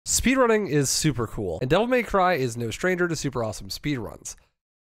Speedrunning is super cool, and Devil May Cry is no stranger to super awesome speedruns.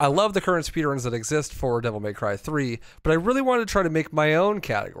 I love the current speedruns that exist for Devil May Cry 3, but I really wanted to try to make my own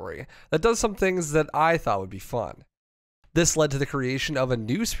category that does some things that I thought would be fun. This led to the creation of a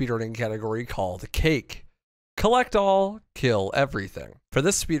new speedrunning category called Cake. Collect all, kill everything. For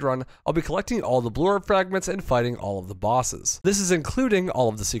this speedrun, I'll be collecting all the blue orb fragments and fighting all of the bosses. This is including all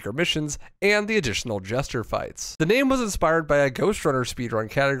of the secret missions and the additional jester fights. The name was inspired by a Ghost Runner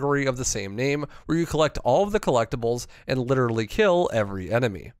speedrun category of the same name, where you collect all of the collectibles and literally kill every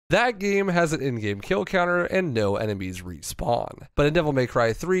enemy. That game has an in-game kill counter and no enemies respawn. But in Devil May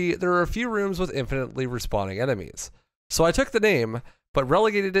Cry 3, there are a few rooms with infinitely respawning enemies. So I took the name, but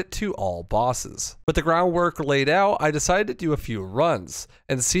relegated it to all bosses. With the groundwork laid out, I decided to do a few runs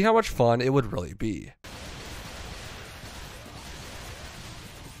and see how much fun it would really be.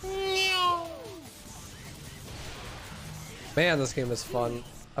 Man, this game is fun.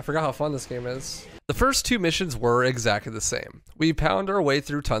 I forgot how fun this game is. The first two missions were exactly the same. We pound our way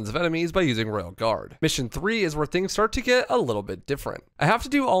through tons of enemies by using Royal Guard. Mission 3 is where things start to get a little bit different. I have to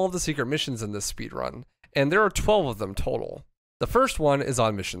do all of the secret missions in this speedrun, and there are 12 of them total. The first one is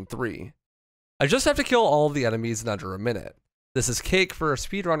on mission 3. I just have to kill all of the enemies in under a minute. This is cake for a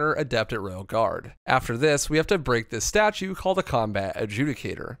speedrunner adept at Royal Guard. After this, we have to break this statue called a Combat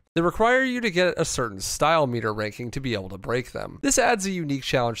Adjudicator. They require you to get a certain style meter ranking to be able to break them. This adds a unique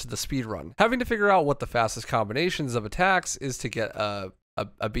challenge to the speedrun, having to figure out what the fastest combinations of attacks is to get a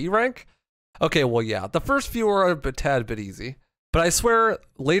B rank? Okay, well yeah, the first few are a tad bit easy. But I swear,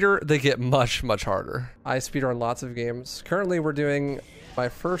 later they get much, much harder. I speedrun lots of games. Currently we're doing my the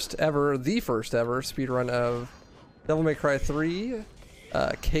first ever speedrun of Devil May Cry 3,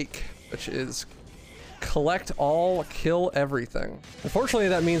 Cake, which is collect all, kill everything. Unfortunately,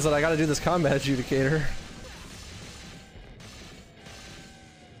 that means that I gotta do this Combat Adjudicator.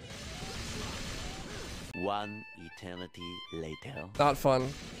 One eternity later. Not fun.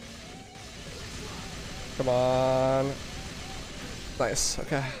 Come on. Nice,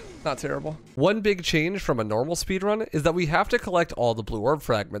 okay, not terrible. One big change from a normal speedrun is that we have to collect all the blue orb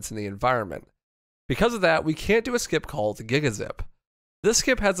fragments in the environment. Because of that, we can't do a skip called Gigazip. This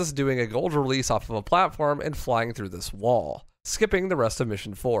skip has us doing a gold release off of a platform and flying through this wall, skipping the rest of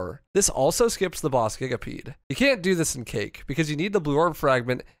mission 4. This also skips the boss Gigapede. You can't do this in Cake because you need the blue orb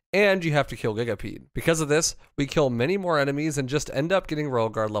fragment and you have to kill Gigapede. Because of this, we kill many more enemies and just end up getting Royal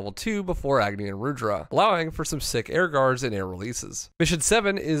Guard level 2 before Agni and Rudra, allowing for some sick air guards and air releases. Mission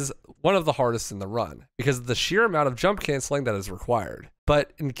 7 is one of the hardest in the run because of the sheer amount of jump canceling that is required.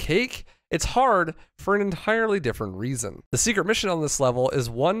 But in Cake, it's hard for an entirely different reason. The secret mission on this level is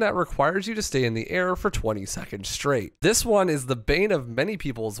one that requires you to stay in the air for 20 seconds straight. This one is the bane of many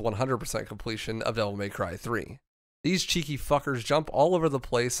people's 100% completion of Devil May Cry 3. These cheeky fuckers jump all over the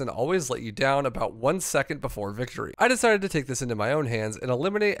place and always let you down about 1 second before victory. I decided to take this into my own hands and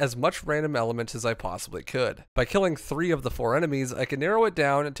eliminate as much random element as I possibly could. By killing 3 of the 4 enemies, I can narrow it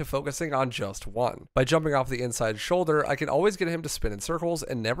down to focusing on just one. By jumping off the inside shoulder, I can always get him to spin in circles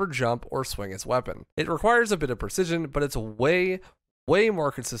and never jump or swing his weapon. It requires a bit of precision, but it's way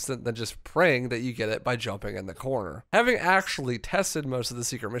more consistent than just praying that you get it by jumping in the corner. Having actually tested most of the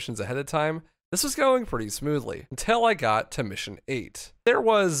secret missions ahead of time, this was going pretty smoothly, until I got to mission 8. There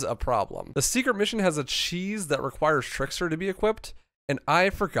was a problem. The secret mission has a cheese that requires Trickster to be equipped, and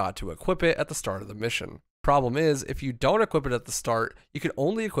I forgot to equip it at the start of the mission. Problem is, if you don't equip it at the start, you can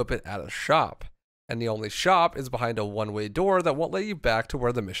only equip it at a shop. And the only shop is behind a one-way door that won't let you back to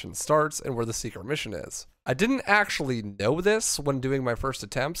where the mission starts and where the secret mission is. I didn't actually know this when doing my first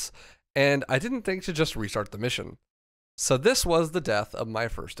attempts, and I didn't think to just restart the mission. So this was the death of my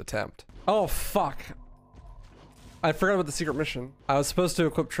first attempt. Oh fuck. I forgot about the secret mission. I was supposed to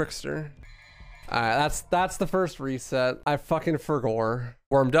equip Trickster. Alright, that's the first reset. I fucking forgot.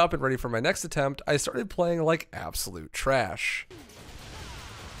 Warmed up and ready for my next attempt, I started playing like absolute trash.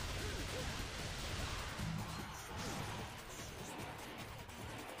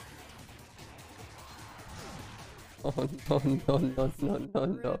 Oh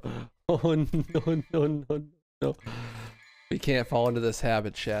no. Oh no. We can't fall into this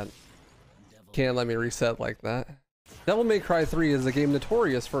habit, chat. Can't let me reset like that. Devil May Cry 3 is a game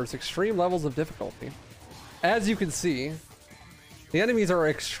notorious for its extreme levels of difficulty. As you can see, the enemies are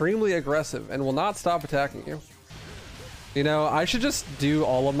extremely aggressive and will not stop attacking you. You know, I should just do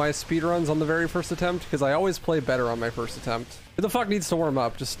all of my speedruns on the very first attempt because I always play better on my first attempt. Who the fuck needs to warm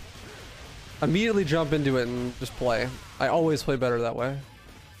up? Just immediately jump into it and just play. I always play better that way.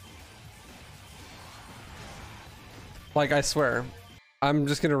 Like, I swear. I'm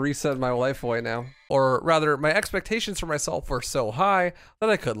just gonna reset my life away now. Or rather, my expectations for myself were so high that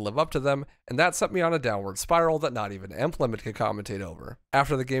I couldn't live up to them, and that sent me on a downward spiral that not even Limit could commentate over.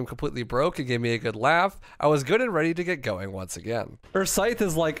 After the game completely broke and gave me a good laugh, I was good and ready to get going once again. Her scythe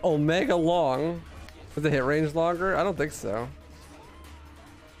is like omega long. Is the hit range longer? I don't think so.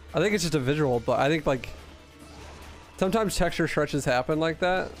 I think it's just a visual, but I think like sometimes texture stretches happen like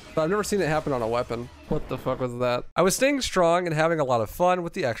that, but I've never seen it happen on a weapon. What the fuck was that? I was staying strong and having a lot of fun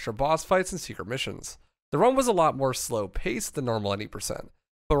with the extra boss fights and secret missions. The run was a lot more slow paced than normal 90%,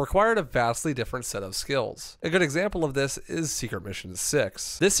 but required a vastly different set of skills. A good example of this is Secret Mission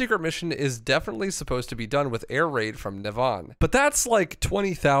 6. This secret mission is definitely supposed to be done with air raid from Nirvan, but that's like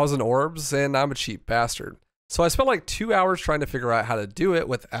 20,000 orbs and I'm a cheap bastard. So I spent like 2 hours trying to figure out how to do it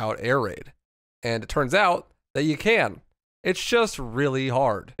without air raid. And it turns out that you can. It's just really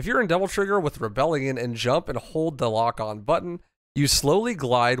hard. If you're in Double Trigger with Rebellion and jump and hold the lock-on button, you slowly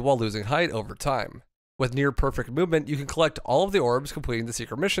glide while losing height over time. With near perfect movement, you can collect all of the orbs completing the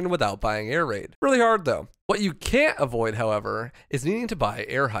secret mission without buying air raid. Really hard though. What you can't avoid, however, is needing to buy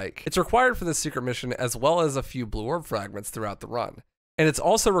air hike. It's required for the secret mission as well as a few blue orb fragments throughout the run. And it's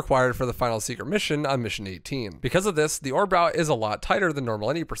also required for the final secret mission on mission 18. Because of this, the orb route is a lot tighter than normal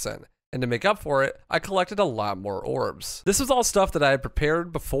 80%. And to make up for it, I collected a lot more orbs. This was all stuff that I had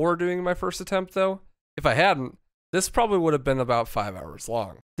prepared before doing my first attempt though. If I hadn't, this probably would have been about 5 hours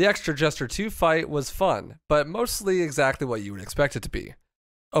long. The extra Jester 2 fight was fun, but mostly exactly what you would expect it to be.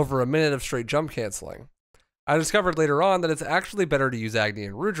 Over a minute of straight jump canceling. I discovered later on that it's actually better to use Agni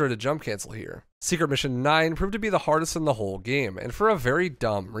and Rudra to jump cancel here. Secret Mission 9 proved to be the hardest in the whole game, and for a very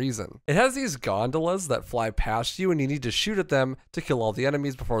dumb reason. It has these gondolas that fly past you and you need to shoot at them to kill all the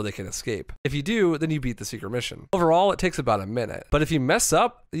enemies before they can escape. If you do, then you beat the secret mission. Overall, it takes about a minute, but if you mess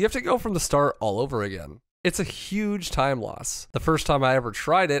up, you have to go from the start all over again. It's a huge time loss. The first time I ever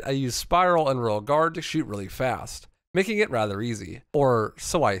tried it, I used Spiral and Royal Guard to shoot really fast, making it rather easy. Or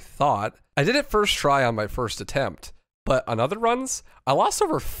so I thought. I did it first try on my first attempt, but on other runs, I lost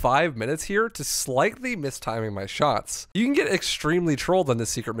over 5 minutes here to slightly mistiming my shots. You can get extremely trolled on this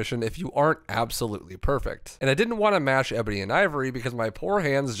secret mission if you aren't absolutely perfect. And I didn't want to match Ebony and Ivory because my poor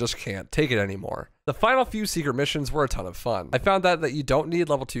hands just can't take it anymore. The final few secret missions were a ton of fun. I found out that you don't need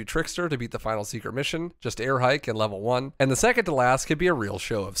level 2 Trickster to beat the final secret mission, just air hike and level 1, and the second to last could be a real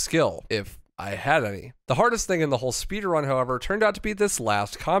show of skill, if I had any. The hardest thing in the whole speedrun, however, turned out to be this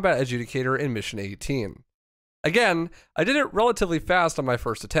last combat adjudicator in mission 18. Again, I did it relatively fast on my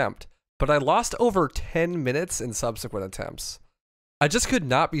first attempt, but I lost over 10 minutes in subsequent attempts. I just could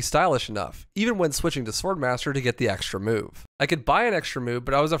not be stylish enough, even when switching to Swordmaster to get the extra move. I could buy an extra move,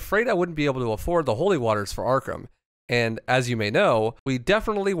 but I was afraid I wouldn't be able to afford the Holy Waters for Arkham. And as you may know, we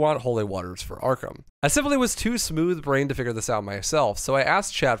definitely want Holy Waters for Arkham. I simply was too smooth-brained to figure this out myself, so I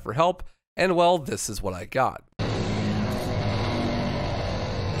asked chat for help, and well, this is what I got.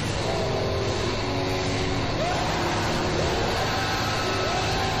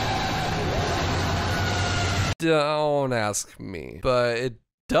 Don't ask me, but it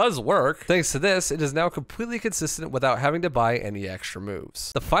does work. Thanks to this, it is now completely consistent without having to buy any extra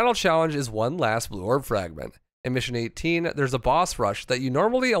moves. The final challenge is one last blue orb fragment. In mission 18, there's a boss rush that you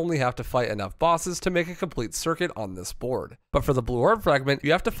normally only have to fight enough bosses to make a complete circuit on this board. But for the blue orb fragment,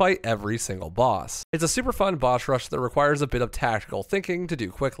 you have to fight every single boss. It's a super fun boss rush that requires a bit of tactical thinking to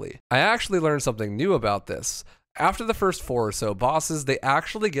do quickly. I actually learned something new about this. After the first 4 or so bosses, they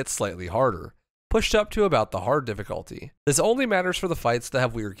actually get slightly harder, pushed up to about the hard difficulty. This only matters for the fights that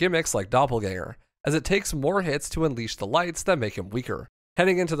have weird gimmicks like Doppelganger, as it takes more hits to unleash the lights that make him weaker.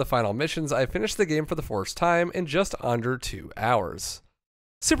 Heading into the final missions, I finished the game for the first time in just under 2 hours.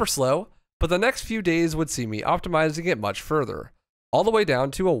 Super slow, but the next few days would see me optimizing it much further, all the way down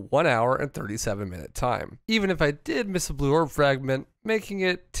to a 1 hour and 37 minute time, even if I did miss a blue orb fragment, making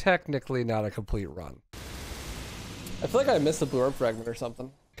it technically not a complete run. I feel like I missed a blue orb fragment or something,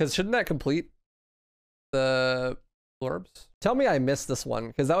 because shouldn't that complete the orbs? Tell me I missed this one,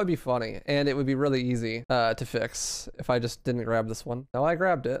 because that would be funny, and it would be really easy to fix if I just didn't grab this one. No, I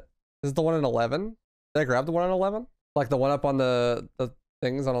grabbed it. This is the one in 11. Did I grab the one on 11? Like the one up on the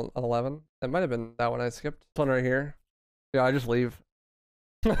things on 11? It might have been that one I skipped. This one right here. Yeah, I just leave.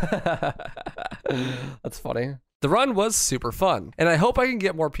 That's funny. The run was super fun, and I hope I can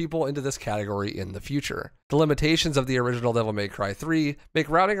get more people into this category in the future. The limitations of the original Devil May Cry 3 make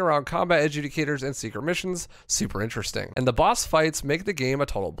routing around combat adjudicators and secret missions super interesting, and the boss fights make the game a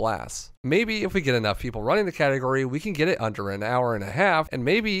total blast. Maybe if we get enough people running the category, we can get it under an hour and a half, and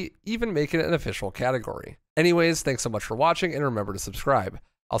maybe even make it an official category. Anyways, thanks so much for watching, and remember to subscribe.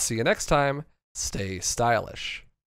 I'll see you next time. Stay stylish.